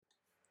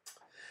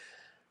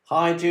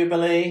Hi,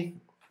 Jubilee.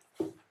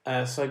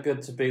 So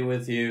good to be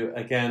with you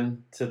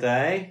again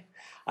today.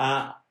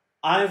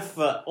 I've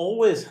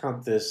always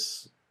had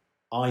this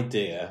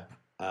idea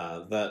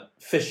that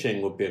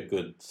fishing would be a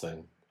good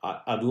thing.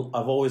 I've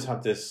always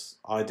had this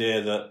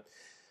idea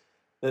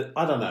that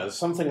I don't know,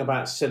 something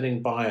about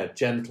sitting by a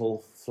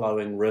gentle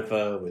flowing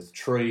river with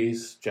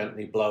trees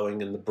gently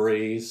blowing in the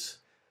breeze,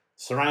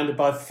 surrounded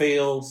by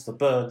fields, the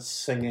birds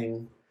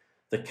singing,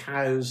 the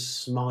cows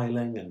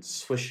smiling and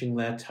swishing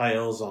their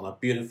tails on a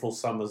beautiful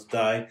summer's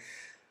day.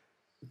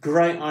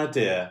 Great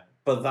idea,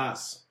 but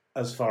that's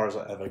as far as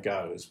it ever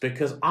goes,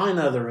 because I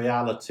know the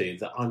reality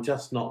that I'm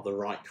just not the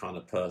right kind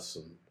of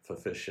person for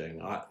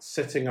fishing.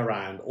 Sitting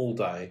around all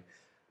day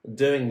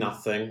doing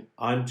nothing,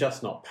 I'm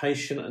just not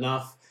patient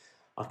enough.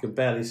 I can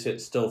barely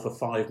sit still for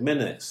 5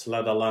 minutes,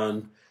 let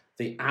alone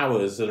the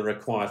hours that are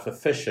required for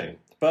fishing.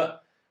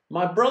 But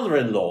my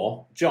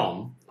brother-in-law,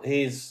 John,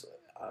 he's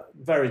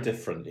very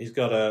different. He's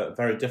got a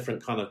very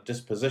different kind of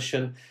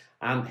disposition,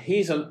 and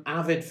he's an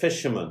avid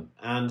fisherman,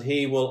 and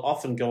he will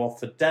often go off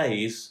for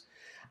days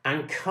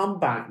and come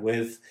back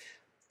with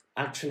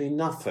actually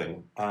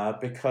nothing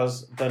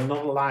because they're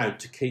not allowed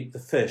to keep the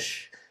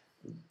fish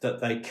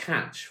that they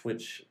catch,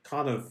 which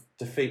kind of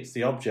defeats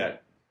the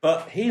object.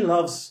 But he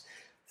loves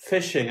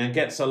fishing and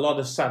gets a lot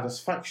of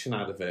satisfaction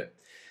out of it.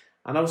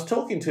 And I was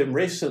talking to him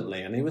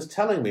recently, and he was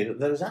telling me that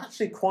there's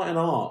actually quite an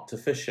art to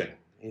fishing.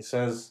 He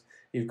says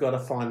you've got to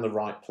find the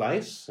right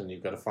place, and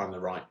you've got to find the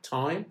right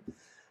time.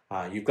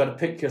 You've got to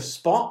pick your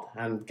spot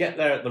and get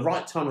there at the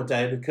right time of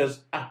day,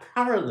 because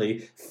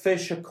apparently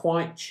fish are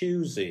quite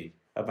choosy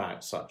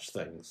about such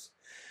things.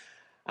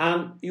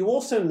 And you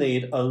also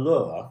need a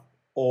lure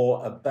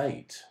or a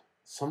bait,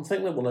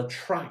 something that will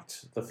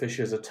attract the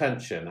fish's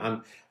attention.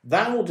 And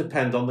that will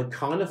depend on the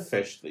kind of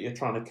fish that you're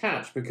trying to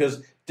catch,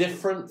 because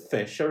different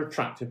fish are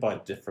attracted by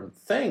different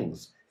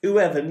things.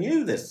 Whoever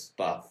knew this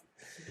stuff?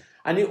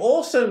 And you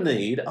also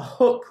need a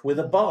hook with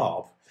a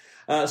barb,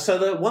 so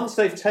that once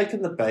they've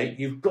taken the bait,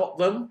 you've got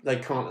them, they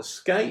can't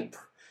escape,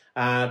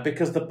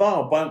 because the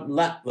barb won't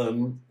let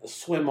them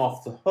swim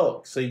off the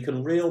hook. So you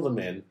can reel them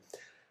in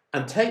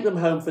and take them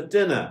home for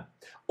dinner,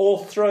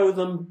 or throw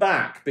them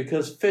back,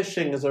 because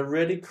fishing is a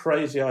really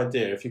crazy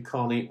idea if you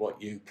can't eat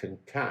what you can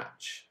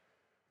catch.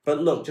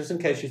 But look, just in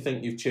case you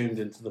think you've tuned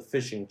into the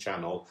fishing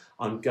channel,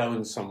 I'm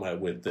going somewhere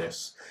with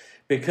this,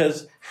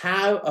 because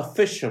how a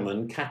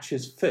fisherman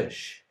catches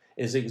fish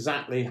is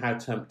exactly how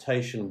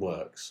temptation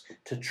works,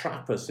 to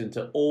trap us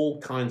into all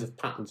kinds of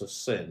patterns of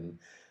sin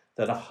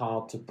that are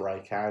hard to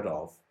break out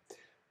of.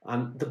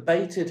 And the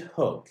baited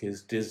hook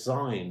is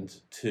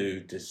designed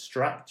to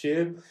distract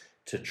you,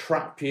 to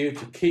trap you,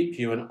 to keep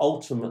you, and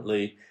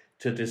ultimately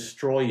to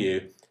destroy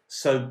you.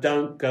 So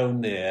don't go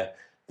near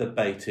the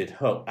baited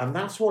hook. And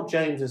that's what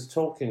James is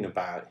talking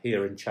about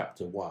here in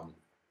chapter 1.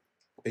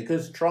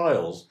 Because the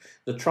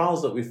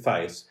trials that we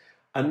face,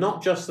 are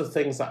not just the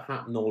things that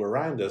happen all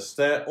around us,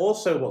 they're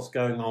also what's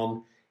going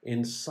on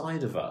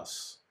inside of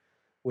us.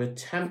 We're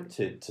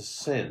tempted to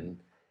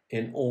sin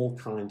in all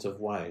kinds of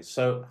ways.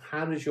 So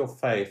how does your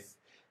faith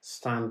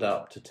stand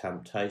up to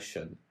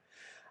temptation?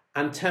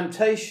 And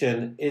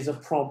temptation is a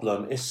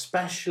problem,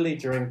 especially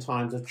during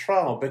times of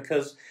trial,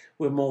 because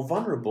we're more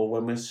vulnerable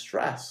when we're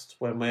stressed,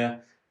 when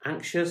we're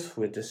anxious,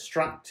 we're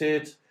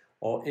distracted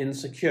or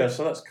insecure.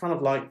 So that's kind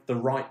of like the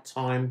right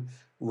time,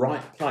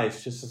 right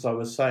place, just as I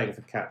was saying,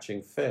 for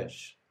catching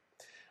fish.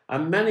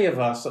 And many of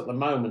us at the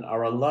moment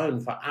are alone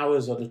for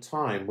hours at a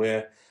time.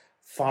 We're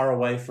far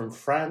away from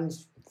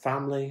friends,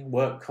 family,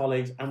 work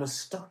colleagues, and we're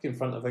stuck in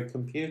front of a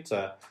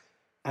computer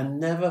and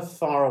never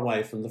far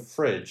away from the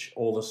fridge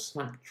or the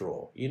snack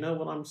drawer. You know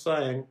what I'm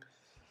saying?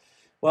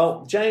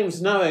 Well,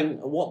 James, knowing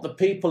what the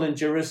people in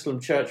Jerusalem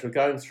church were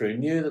going through,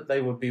 knew that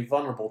they would be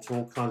vulnerable to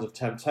all kinds of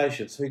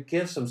temptations. So he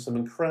gives them some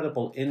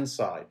incredible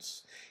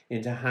insights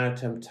into how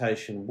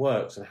temptation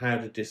works and how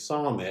to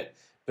disarm it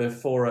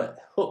before it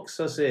hooks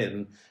us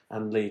in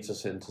and leads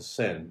us into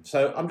sin.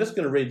 So I'm just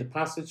going to read the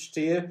passage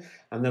to you,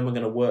 and then we're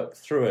going to work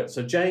through it.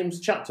 So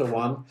James chapter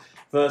 1,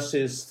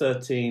 verses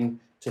 13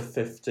 to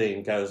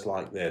 15 goes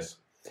like this.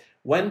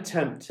 When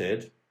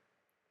tempted,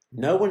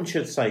 no one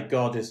should say,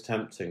 God is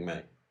tempting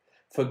me.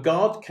 For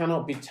God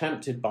cannot be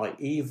tempted by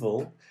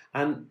evil,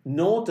 and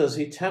nor does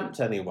he tempt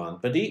anyone.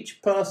 But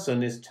each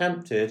person is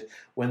tempted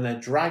when they're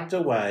dragged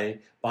away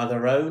by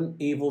their own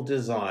evil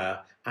desire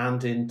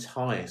and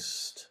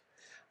enticed.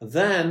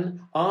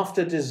 Then,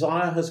 after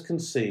desire has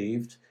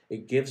conceived,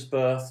 it gives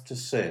birth to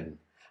sin.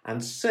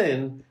 And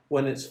sin,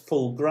 when it's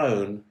full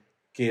grown,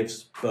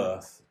 gives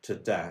birth to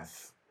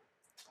death.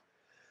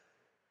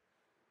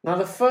 Now,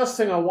 the first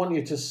thing I want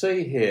you to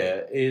see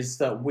here is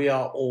that we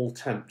are all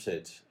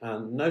tempted.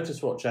 And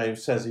notice what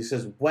James says. He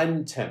says,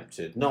 when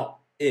tempted, not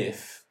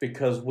if,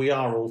 because we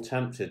are all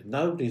tempted.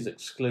 Nobody's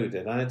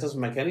excluded. And it doesn't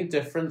make any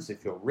difference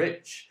if you're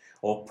rich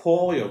or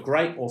poor, you're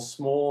great or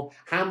small,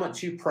 how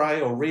much you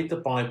pray or read the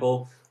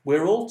Bible,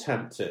 we're all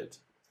tempted.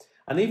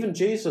 And even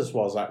Jesus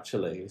was,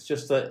 actually. It's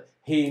just that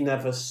he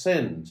never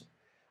sinned.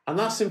 And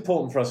that's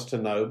important for us to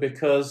know,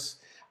 because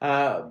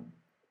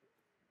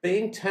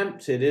being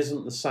tempted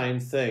isn't the same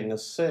thing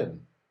as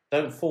sin.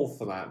 Don't fall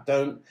for that.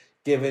 Don't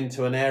give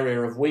into an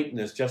area of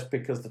weakness just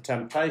because the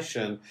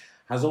temptation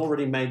has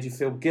already made you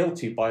feel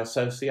guilty by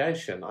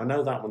association. I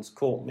know that one's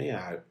caught me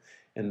out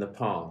in the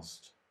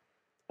past.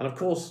 And of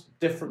course,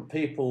 different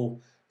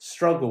people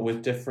struggle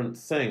with different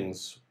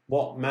things.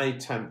 What may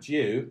tempt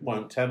you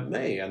won't tempt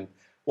me. And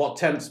what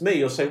tempts me,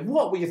 you'll say,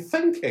 what were you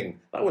thinking?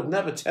 That would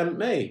never tempt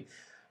me.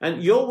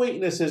 And your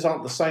weaknesses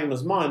aren't the same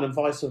as mine and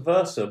vice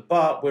versa,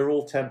 but we're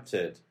all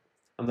tempted.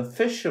 And the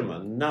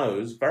fisherman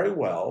knows very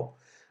well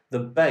the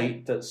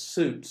bait that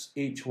suits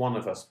each one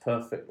of us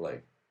perfectly.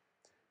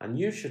 And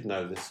you should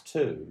know this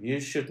too. You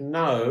should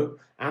know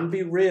and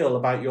be real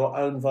about your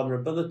own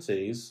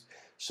vulnerabilities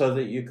so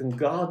that you can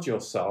guard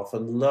yourself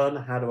and learn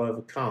how to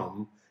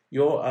overcome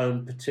your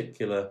own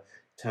particular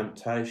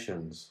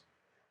temptations.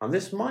 And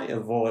this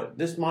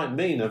might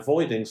mean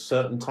avoiding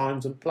certain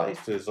times and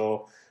places,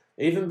 or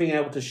even being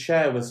able to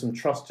share with some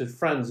trusted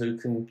friends you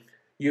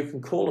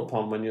can call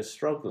upon when you're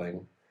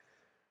struggling.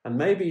 And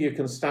maybe you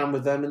can stand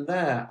with them in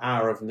their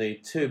hour of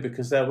need too,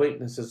 because their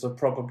weaknesses are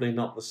probably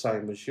not the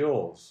same as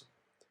yours.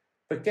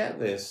 But get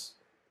this,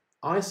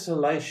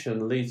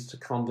 isolation leads to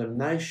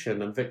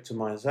condemnation and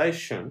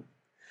victimization,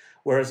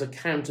 whereas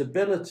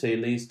accountability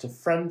leads to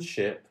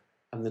friendship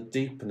and the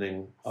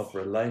deepening of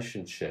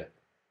relationship.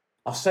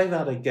 I'll say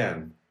that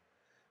again.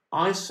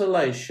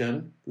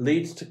 Isolation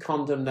leads to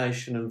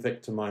condemnation and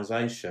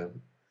victimization,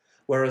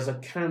 whereas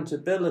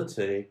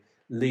accountability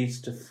leads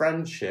to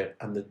friendship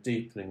and the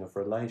deepening of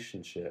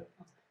relationship.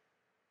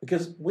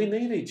 Because we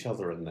need each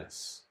other in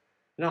this.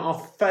 You know, our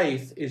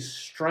faith is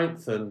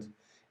strengthened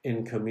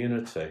in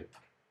community.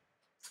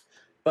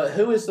 But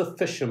who is the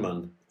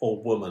fisherman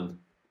or woman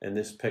in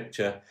this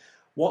picture?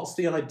 What's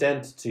the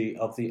identity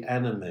of the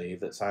enemy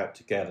that's out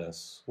to get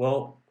us?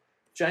 Well,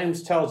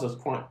 James tells us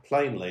quite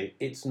plainly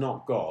it's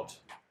not God.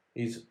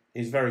 He's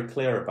very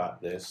clear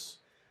about this.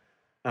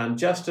 And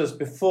just as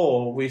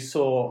before we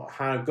saw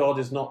how God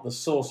is not the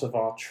source of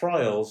our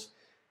trials,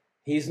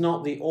 he's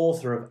not the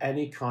author of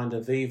any kind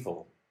of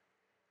evil.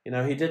 You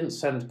know, he didn't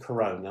send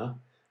corona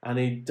and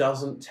he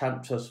doesn't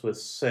tempt us with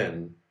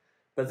sin.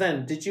 But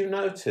then, did you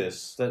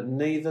notice that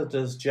neither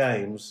does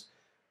James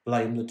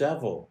blame the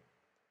devil?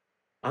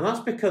 And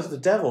that's because the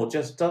devil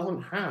just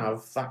doesn't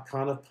have that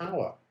kind of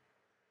power.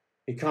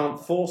 He can't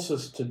force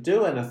us to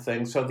do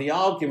anything, so the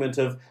argument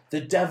of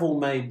the devil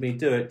made me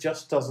do it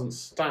just doesn't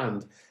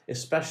stand,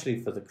 especially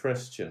for the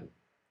Christian.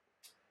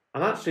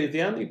 And actually,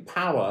 the only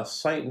power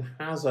Satan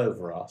has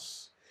over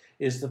us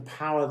is the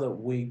power that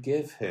we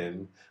give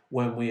him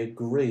when we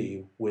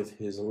agree with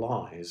his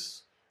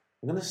lies.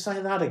 I'm going to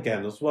say that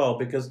again as well,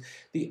 because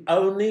the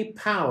only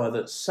power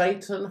that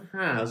Satan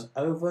has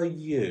over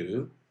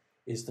you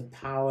is the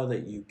power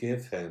that you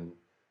give him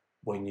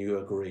when you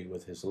agree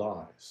with his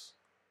lies.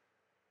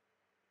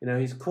 You know,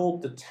 he's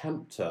called the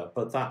tempter,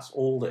 but that's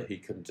all that he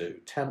can do,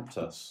 tempt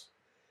us.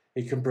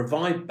 He can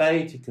provide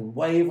bait, he can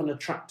wave an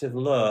attractive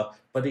lure,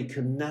 but he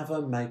can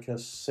never make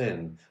us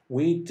sin.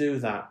 We do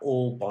that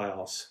all by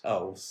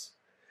ourselves.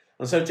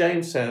 And so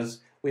James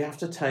says we have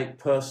to take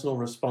personal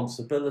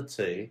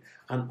responsibility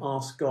and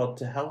ask God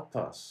to help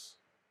us.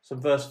 So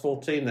verse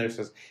 14 there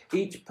says,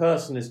 each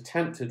person is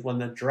tempted when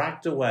they're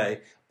dragged away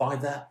by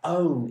their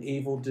own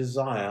evil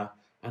desire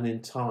and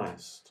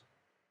enticed.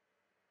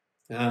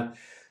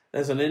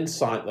 There's an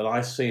insight that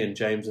I see in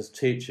James's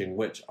teaching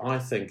which I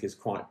think is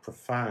quite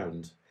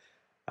profound.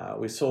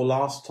 We saw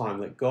last time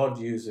that God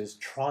uses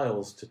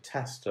trials to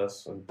test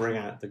us and bring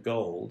out the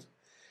gold.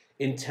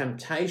 In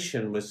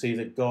temptation, we see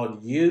that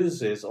God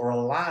uses or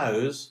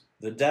allows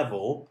the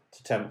devil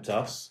to tempt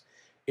us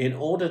in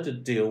order to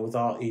deal with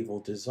our evil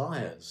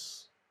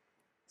desires.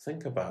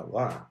 Think about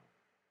that.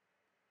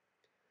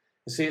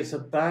 You see, it's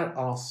about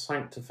our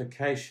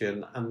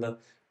sanctification and the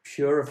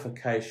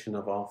purification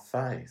of our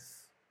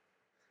faith.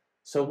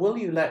 So will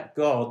you let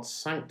God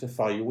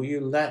sanctify you? Will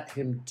you let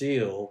him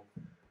deal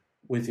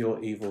with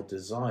your evil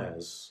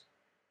desires?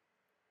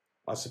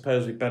 I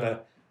suppose we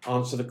better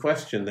answer the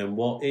question then,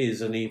 what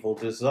is an evil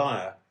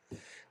desire?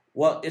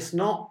 Well, it's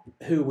not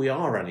who we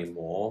are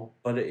anymore,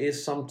 but it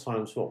is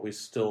sometimes what we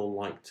still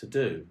like to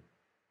do.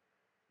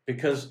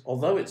 Because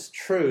although it's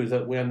true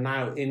that we are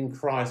now in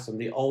Christ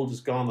and the old has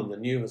gone and the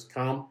new has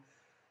come,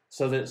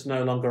 so that it's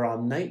no longer our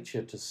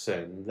nature to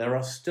sin, there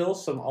are still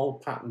some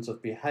old patterns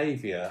of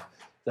behaviour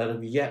that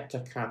have yet to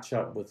catch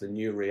up with the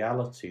new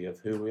reality of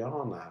who we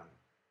are now.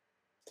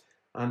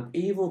 And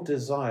evil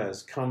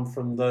desires come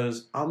from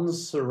those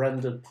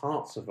unsurrendered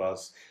parts of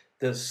us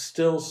that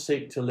still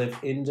seek to live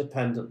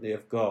independently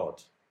of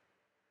God.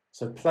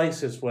 So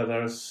places where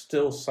there is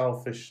still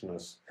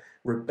selfishness,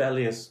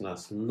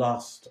 rebelliousness,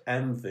 lust,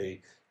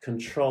 envy,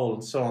 control,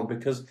 and so on,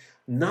 because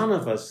none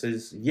of us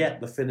is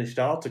yet the finished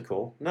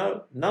article.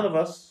 No, none of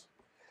us.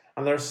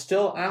 And there are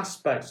still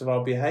aspects of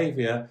our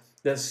behaviour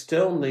that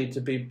still need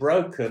to be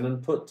broken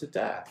and put to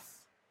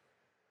death.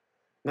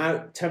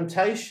 Now,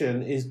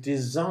 temptation is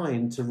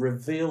designed to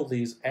reveal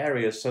these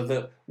areas so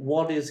that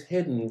what is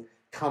hidden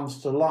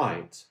comes to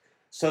light.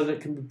 so that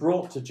it can be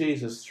brought to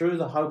Jesus through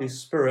the Holy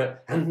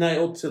Spirit and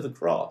nailed to the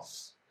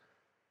cross.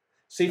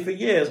 See, for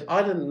years,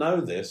 I didn't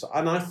know this,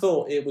 and I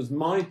thought it was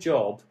my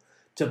job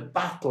to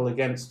battle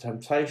against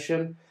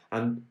temptation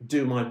and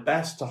do my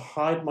best to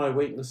hide my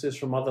weaknesses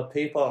from other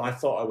people. I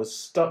thought I was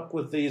stuck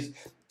with these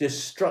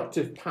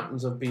destructive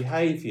patterns of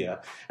behavior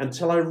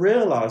until I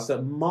realized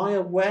that my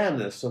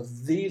awareness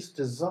of these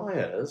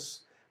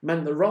desires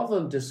meant that rather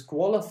than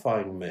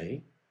disqualifying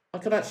me, I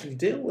could actually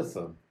deal with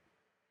them.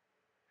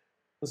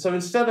 And so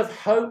instead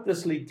of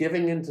hopelessly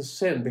giving into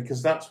sin,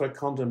 because that's where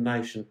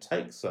condemnation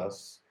takes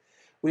us,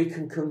 we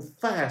can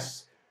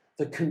confess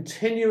the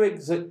continuing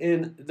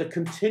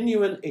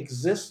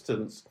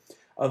existence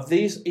of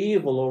these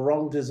evil or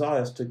wrong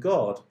desires to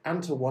God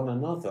and to one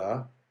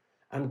another,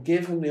 and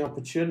give him the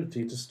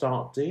opportunity to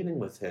start dealing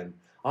with him,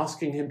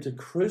 asking him to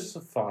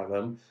crucify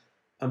them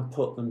and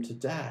put them to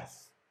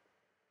death.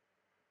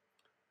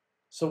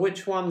 So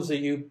which ones are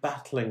you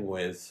battling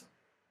with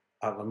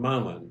at the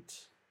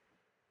moment?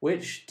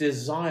 Which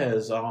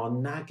desires are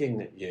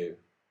nagging at you?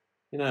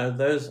 You know,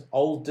 those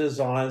old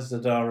desires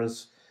that are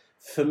as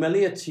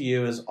familiar to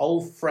you as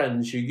old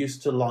friends you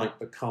used to like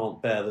but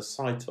can't bear the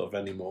sight of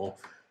anymore.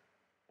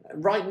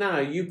 Right now,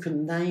 you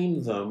can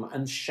name them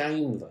and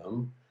shame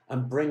them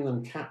and bring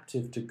them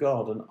captive to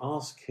God and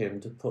ask him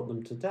to put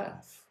them to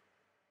death.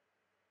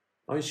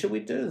 I mean, should we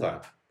do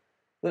that?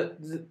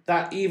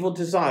 That evil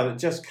desire that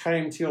just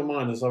came to your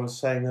mind as I was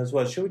saying as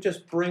well, should we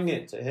just bring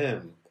it to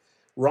him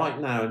right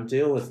now and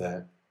deal with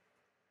it?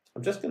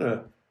 I'm just going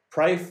to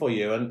pray for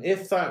you, and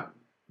if that,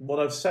 what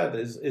I've said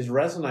is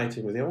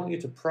resonating with you, I want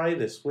you to pray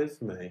this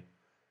with me.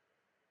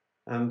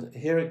 And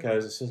here it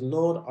goes. It says,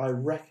 Lord, I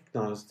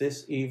recognize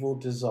this evil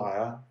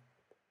desire.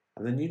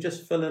 And then you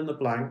just fill in the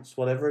blanks,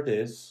 whatever it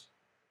is,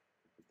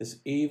 this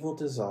evil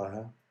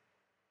desire.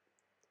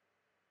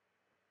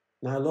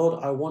 Now,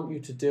 Lord, I want you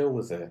to deal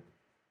with it.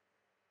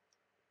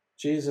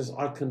 Jesus,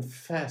 I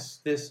confess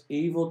this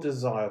evil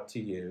desire to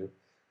you,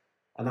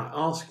 and I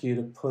ask you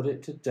to put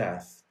it to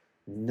death,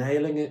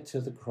 nailing it to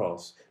the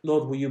cross.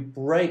 Lord, will you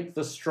break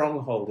the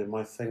stronghold in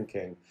my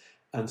thinking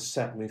and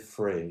set me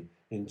free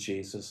in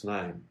Jesus'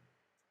 name?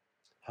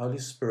 Holy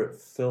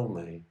Spirit, fill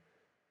me.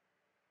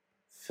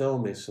 Fill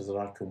me so that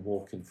I can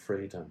walk in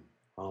freedom.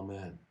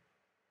 Amen.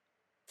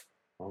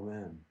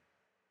 Amen.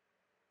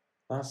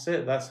 That's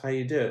it. That's how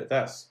you do it.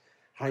 That's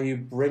how you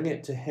bring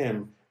it to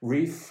him.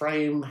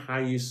 Reframe how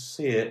you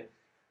see it.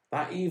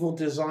 That evil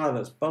desire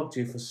that's bugged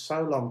you for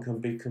so long can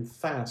be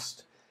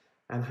confessed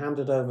and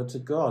handed over to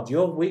God.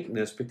 Your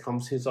weakness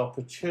becomes his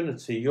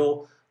opportunity.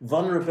 Your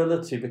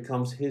vulnerability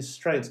becomes his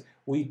strength.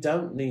 We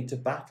don't need to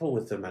battle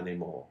with them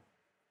anymore.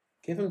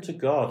 Give them to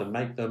God and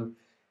make them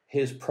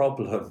his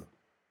problem.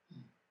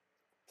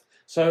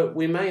 So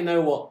we may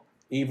know what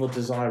evil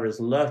desire is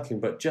lurking,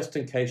 but just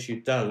in case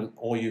you don't,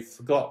 or you've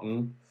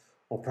forgotten,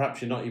 or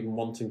perhaps you're not even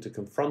wanting to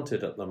confront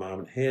it at the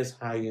moment, here's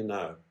how you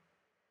know.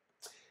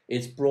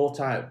 It's brought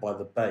out by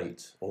the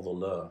bait or the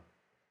lure.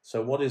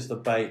 So what is the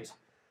bait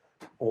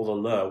or the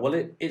lure?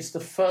 Well, it's the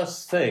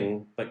first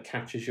thing that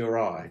catches your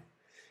eye.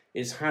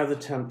 It's how the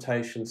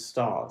temptation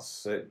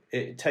starts.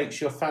 It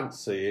takes your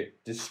fancy,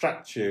 it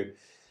distracts you.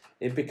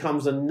 It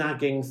becomes a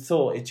nagging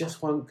thought. It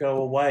just won't go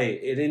away.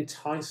 It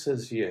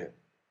entices you.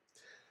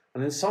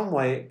 And in some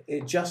way,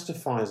 it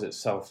justifies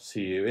itself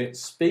to you. It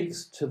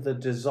speaks to the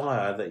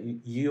desire that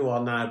you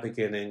are now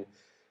beginning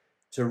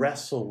to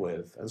wrestle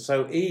with. And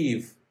so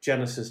Eve,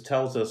 Genesis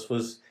tells us,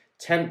 was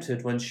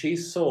tempted when she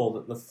saw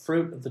that the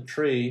fruit of the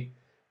tree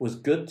was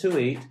good to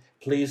eat,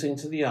 pleasing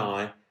to the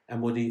eye,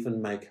 and would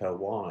even make her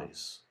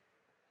wise.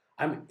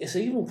 I mean, it's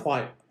even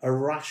quite a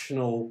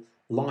rational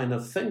line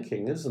of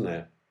thinking, isn't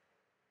it?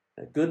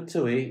 Good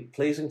to eat,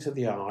 pleasing to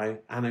the eye,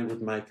 and it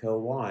would make her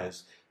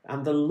wise.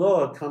 And the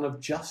lure kind of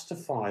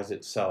justifies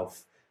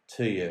itself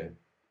to you.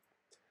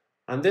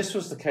 And this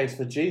was the case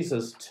for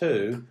Jesus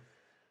too,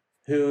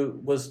 who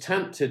was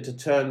tempted to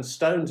turn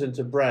stones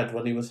into bread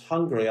when he was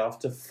hungry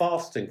after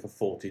fasting for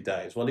 40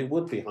 days. Well, he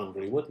would be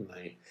hungry, wouldn't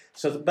he?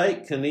 So the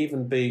bait can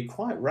even be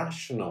quite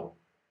rational.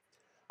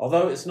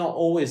 Although it's not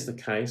always the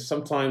case,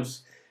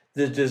 sometimes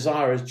the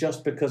desire is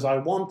just because I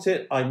want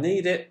it, I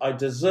need it, I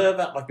deserve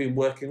it, I've been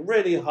working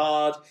really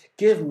hard,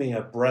 give me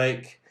a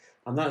break.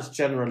 And that's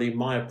generally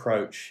my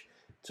approach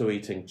to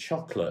eating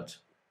chocolate.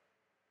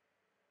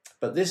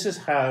 But this is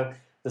how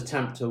the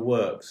tempter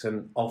works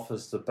and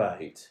offers the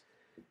bait.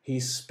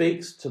 He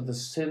speaks to the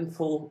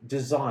sinful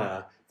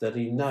desire that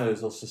he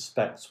knows or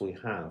suspects we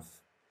have.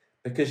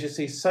 Because you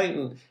see,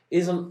 Satan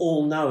isn't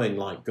all-knowing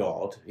like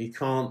God. He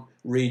can't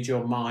read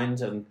your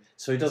mind, and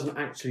so he doesn't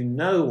actually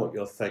know what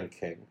you're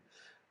thinking.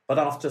 But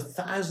after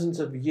thousands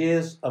of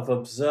years of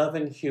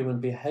observing human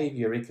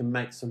behavior, he can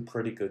make some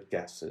pretty good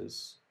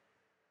guesses.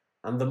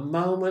 And the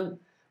moment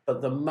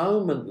that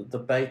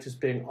the bait is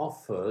being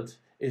offered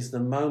is the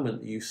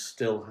moment that you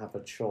still have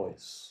a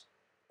choice.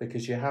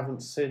 Because you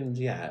haven't sinned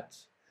yet,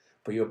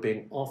 but you're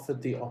being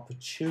offered the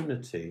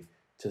opportunity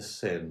to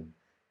sin.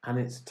 And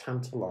it's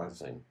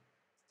tantalizing.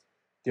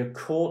 You're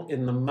caught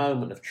in the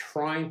moment of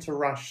trying to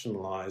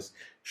rationalize,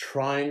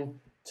 trying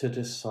to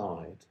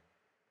decide.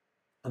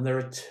 And there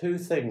are two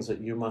things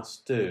that you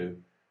must do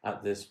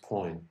at this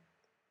point.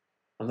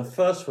 And the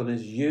first one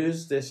is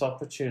use this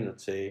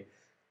opportunity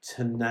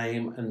to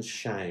name and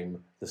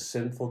shame the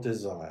sinful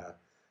desire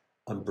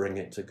and bring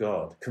it to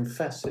God.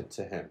 Confess it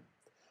to him.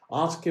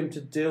 Ask him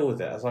to deal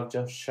with it as I've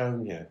just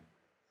shown you.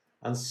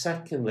 And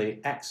secondly,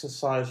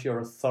 exercise your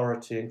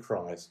authority in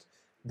Christ.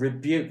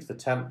 Rebuke the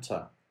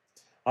tempter.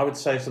 I would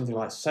say something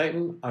like,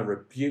 Satan, I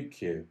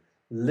rebuke you.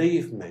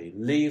 Leave me,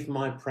 leave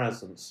my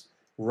presence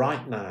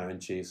right now in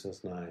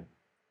Jesus' name.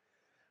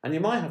 And you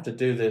might have to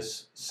do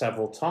this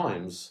several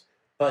times,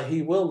 but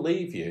he will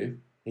leave you.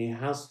 He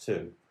has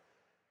to.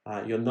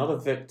 You're not a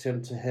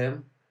victim to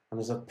him. And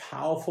as a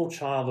powerful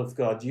child of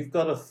God, you've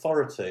got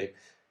authority.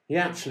 He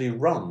actually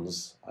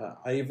runs.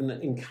 I even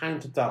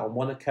encountered that on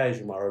one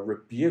occasion where I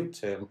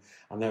rebuked him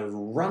and there was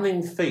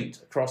running feet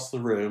across the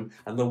room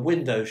and the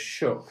window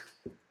shook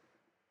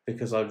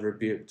because I'd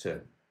rebuked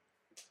him.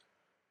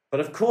 But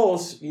of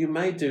course, you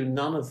may do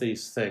none of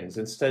these things.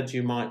 Instead,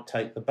 you might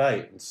take the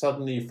bait and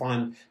suddenly you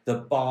find the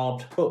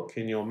barbed hook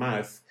in your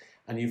mouth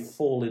and you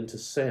fall into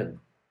sin.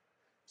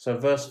 So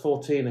verse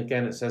 14,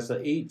 again, it says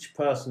that each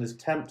person is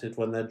tempted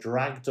when they're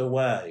dragged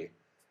away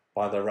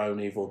by their own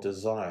evil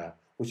desire,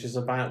 which is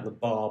about the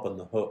barb and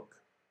the hook.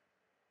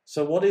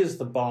 So what is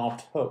the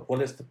barbed hook?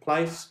 Well, it's the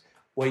place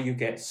where you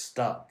get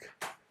stuck.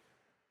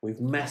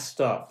 We've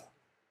messed up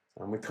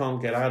and we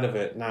can't get out of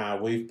it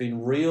now. We've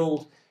been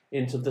reeled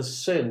into the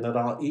sin that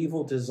our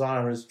evil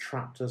desire has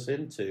trapped us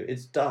into.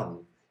 It's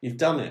done. You've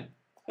done it.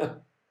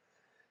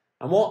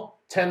 And what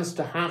tends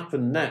to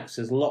happen next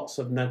is lots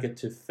of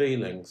negative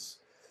feelings.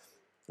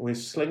 We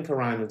slink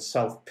around in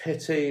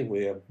self-pity,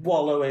 we're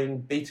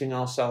wallowing, beating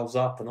ourselves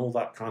up and all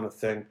that kind of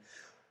thing.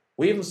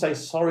 We even say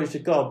sorry to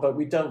God, but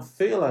we don't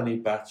feel any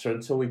better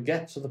until we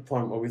get to the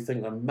point where we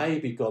think that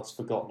maybe God's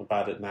forgotten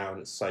about it now and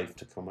it's safe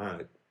to come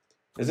out.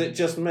 Is it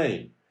just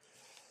me?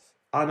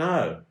 I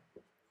know.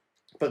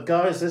 But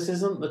guys, this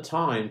isn't the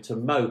time to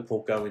mope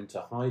or go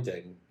into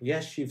hiding.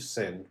 Yes, you've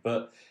sinned,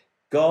 but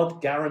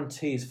God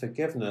guarantees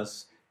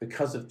forgiveness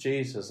because of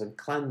Jesus and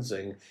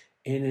cleansing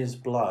in his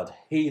blood,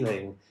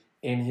 healing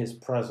in his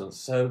presence.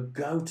 So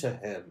go to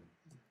him.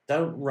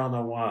 Don't run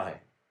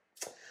away.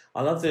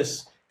 I love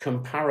this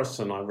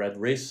comparison I read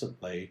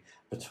recently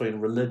between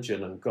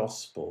religion and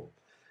gospel.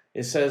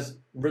 It says,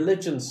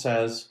 religion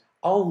says,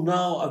 oh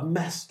no, I've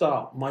messed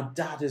up. My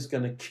dad is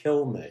going to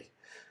kill me.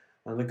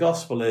 And the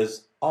gospel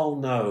is, oh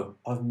no,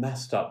 I've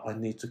messed up. I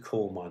need to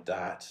call my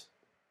dad.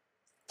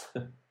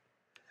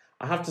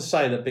 I have to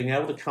say that being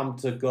able to come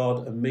to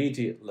God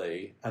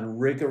immediately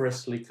and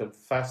rigorously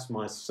confess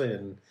my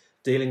sin,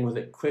 dealing with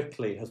it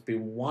quickly, has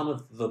been one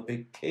of the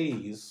big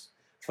keys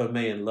for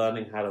me in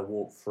learning how to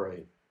walk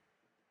free.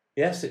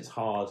 Yes, it's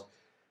hard.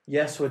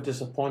 Yes, we're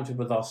disappointed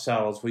with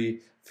ourselves. We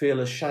feel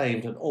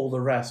ashamed and all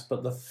the rest.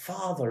 But the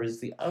Father is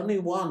the only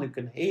one who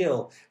can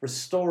heal,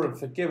 restore and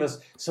forgive us.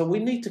 So we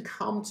need to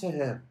come to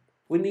him.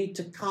 We need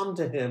to come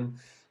to him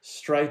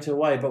straight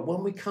away. But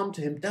when we come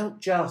to him, don't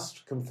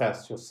just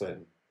confess your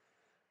sin.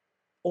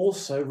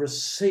 Also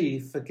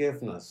receive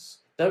forgiveness.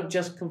 Don't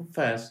just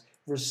confess,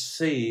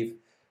 receive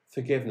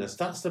forgiveness.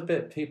 That's the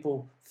bit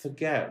people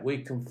forget. We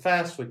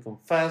confess,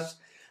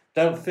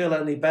 don't feel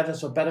any better,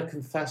 so better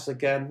confess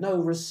again. No,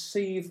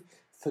 receive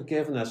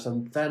forgiveness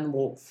and then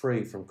walk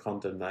free from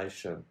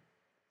condemnation.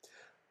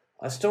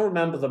 I still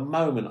remember the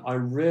moment I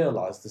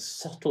realised the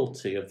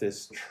subtlety of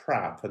this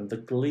trap and the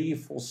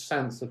gleeful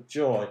sense of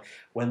joy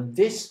when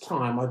this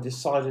time I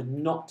decided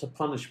not to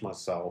punish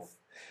myself,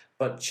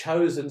 but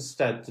chose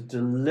instead to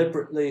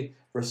deliberately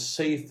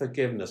receive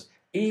forgiveness,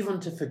 even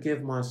to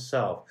forgive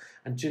myself.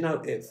 And do you know,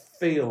 it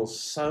feels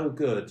so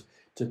good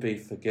to be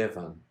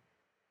forgiven.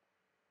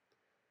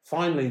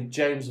 Finally,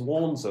 James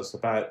warns us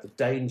about the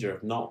danger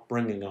of not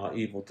bringing our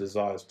evil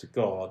desires to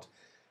God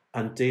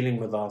and dealing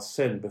with our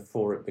sin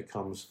before it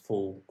becomes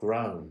full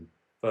grown.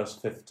 Verse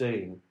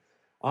 15,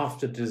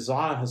 after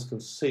desire has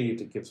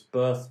conceived, it gives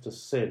birth to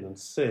sin, and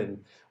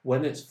sin,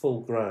 when it's full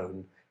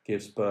grown,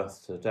 gives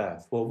birth to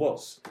death. Well,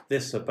 what's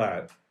this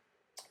about?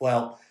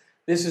 Well,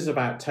 this is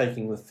about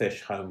taking the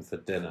fish home for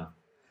dinner.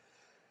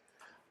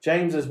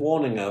 James is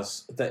warning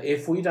us that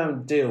if we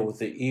don't deal with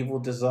the evil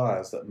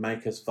desires that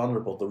make us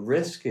vulnerable, the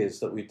risk is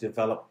that we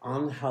develop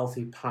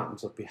unhealthy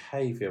patterns of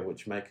behaviour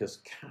which make us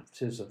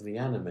captives of the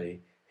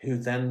enemy, who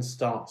then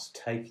starts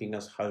taking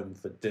us home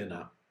for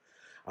dinner.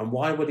 And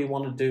why would he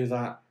want to do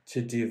that?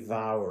 To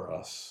devour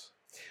us.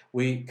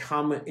 We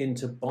come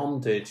into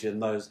bondage in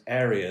those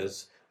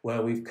areas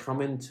where we've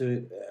come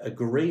into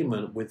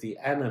agreement with the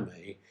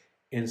enemy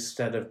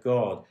instead of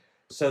God,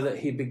 so that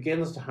he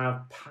begins to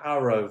have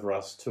power over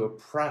us, to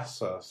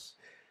oppress us,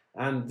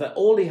 and that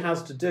all he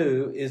has to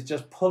do is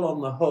just pull on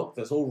the hook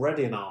that's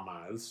already in our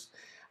mouths,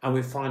 and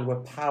we find we're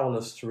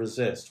powerless to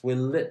resist. We're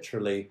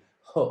literally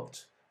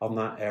hooked on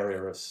that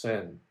area of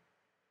sin.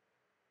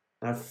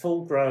 Now,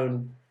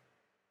 full-grown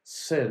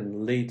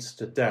sin leads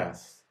to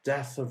death,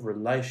 death of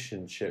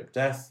relationship,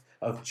 death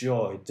of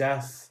joy,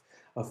 death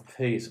of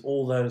peace,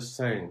 all those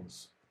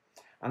things.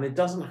 And it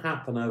doesn't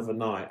happen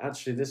overnight.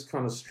 Actually, this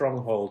kind of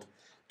stronghold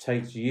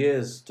takes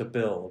years to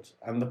build.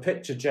 And the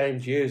picture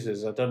James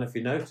uses, I don't know if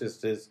you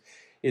noticed,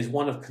 is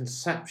one of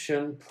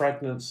conception,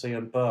 pregnancy,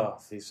 and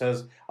birth. He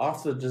says,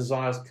 after the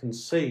desire is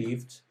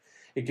conceived,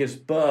 it gives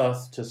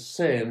birth to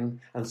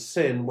sin, and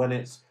sin, when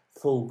it's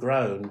full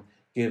grown,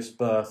 gives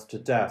birth to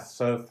death.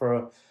 So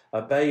for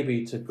a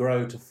baby to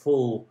grow to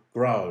full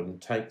grown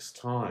takes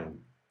time.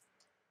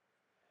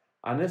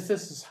 And if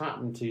this has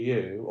happened to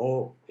you,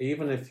 or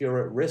even if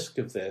you're at risk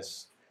of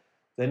this,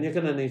 then you're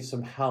going to need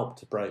some help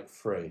to break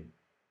free.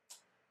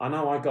 I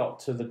know I got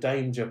to the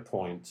danger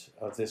point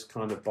of this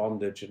kind of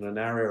bondage in an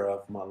area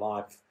of my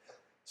life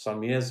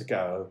some years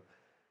ago.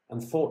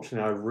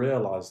 Unfortunately, I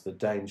realized the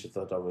danger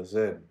that I was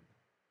in.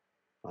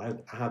 I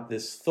had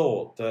this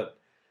thought that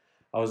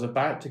I was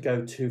about to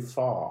go too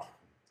far,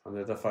 and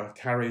that if I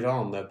carried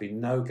on, there'd be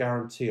no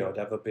guarantee I'd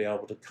ever be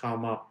able to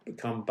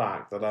come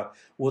back, that I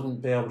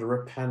wouldn't be able to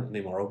repent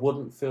anymore, I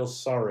wouldn't feel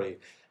sorry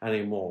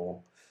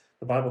anymore.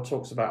 The Bible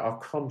talks about our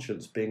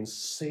conscience being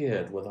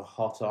seared with a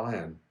hot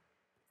iron.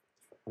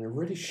 And it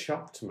really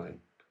shocked me,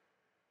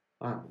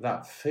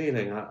 that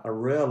feeling. I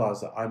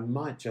realised that I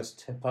might just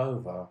tip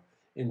over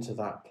into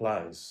that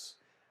place.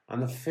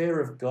 And the fear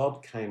of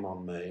God came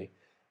on me,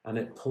 and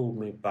it pulled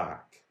me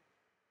back.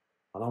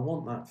 And I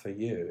want that for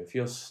you. If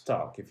you're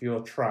stuck, if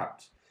you're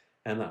trapped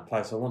in that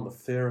place, I want the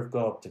fear of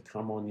God to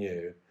come on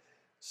you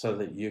so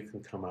that you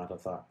can come out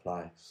of that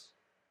place.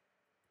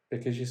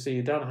 Because you see,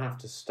 you don't have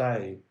to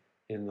stay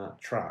in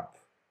that trap.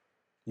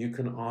 You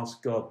can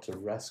ask God to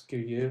rescue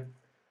you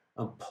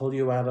and pull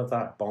you out of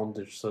that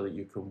bondage so that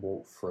you can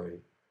walk free.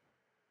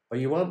 But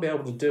you won't be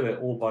able to do it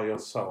all by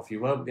yourself. You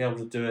won't be able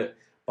to do it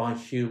by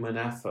human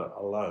effort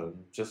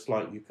alone, just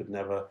like you could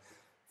never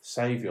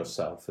save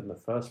yourself in the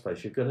first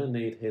place. You're going to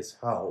need his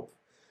help,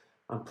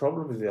 and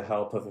probably the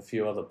help of a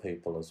few other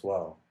people as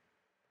well.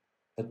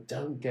 But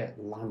don't get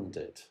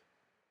landed.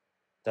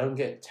 Don't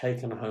get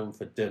taken home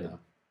for dinner.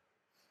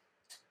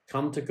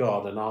 Come to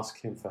God and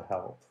ask him for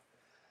help.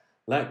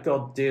 Let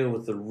God deal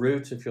with the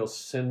root of your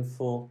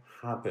sinful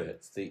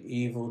habits, the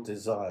evil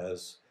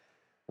desires,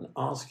 and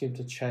ask him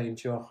to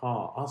change your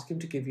heart. Ask him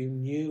to give you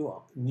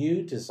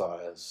new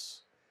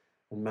desires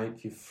and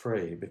make you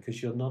free,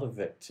 because you're not a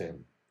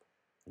victim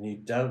and you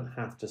don't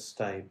have to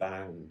stay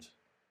bound.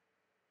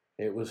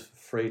 It was for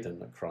freedom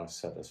that Christ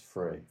set us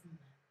free.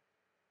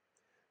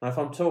 Now, if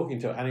I'm talking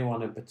to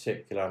anyone in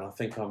particular, and I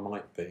think I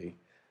might be,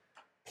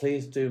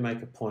 please do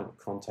make a point of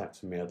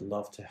contacting me. I'd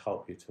love to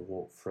help you to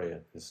walk free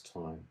at this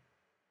time.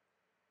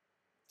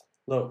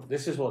 Look,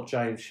 this is what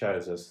James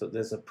shows us, that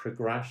there's a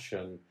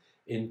progression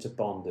into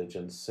bondage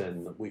and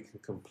sin that we can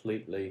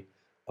completely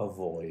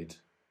avoid.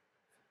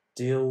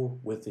 Deal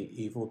with the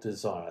evil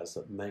desires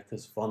that make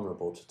us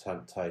vulnerable to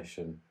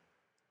temptation.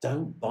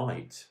 Don't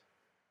bite.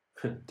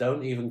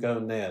 Don't even go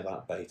near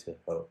that baited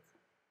hook.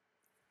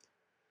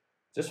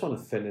 Just want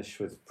to finish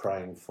with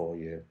praying for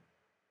you.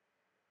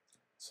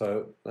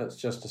 So let's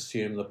just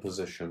assume the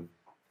position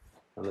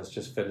and let's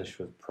just finish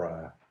with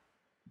prayer.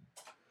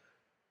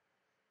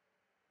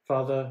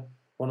 Father,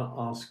 I want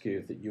to ask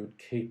you that you would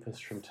keep us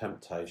from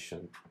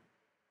temptation.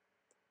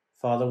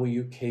 Father, will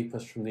you keep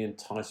us from the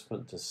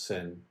enticement to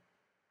sin?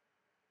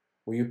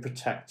 Will you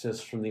protect us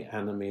from the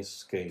enemy's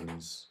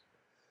schemes?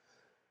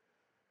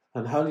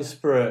 And Holy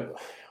Spirit,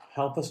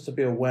 help us to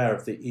be aware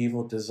of the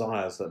evil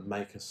desires that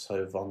make us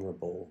so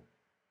vulnerable.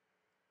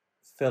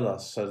 Fill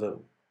us so that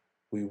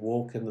we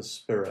walk in the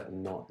Spirit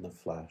and not in the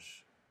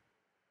flesh.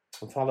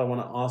 And Father, I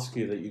want to ask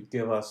you that you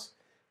give us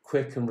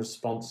quick and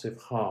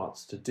responsive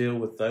hearts to deal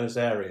with those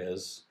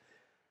areas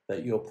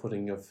that you're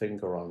putting your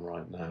finger on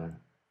right now.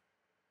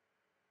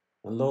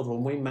 And Lord,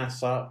 when we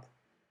mess up,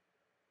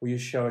 will you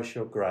show us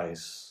your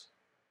grace?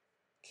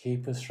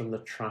 Keep us from the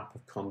trap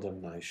of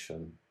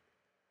condemnation.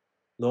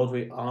 Lord,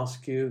 we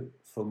ask you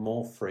for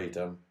more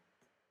freedom.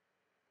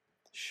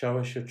 Show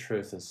us your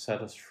truth and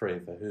set us free,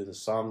 for who the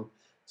Son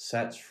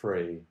sets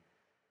free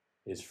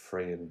is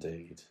free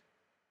indeed.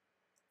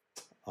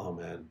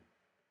 Amen.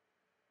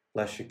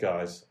 Bless you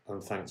guys,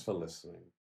 and thanks for listening.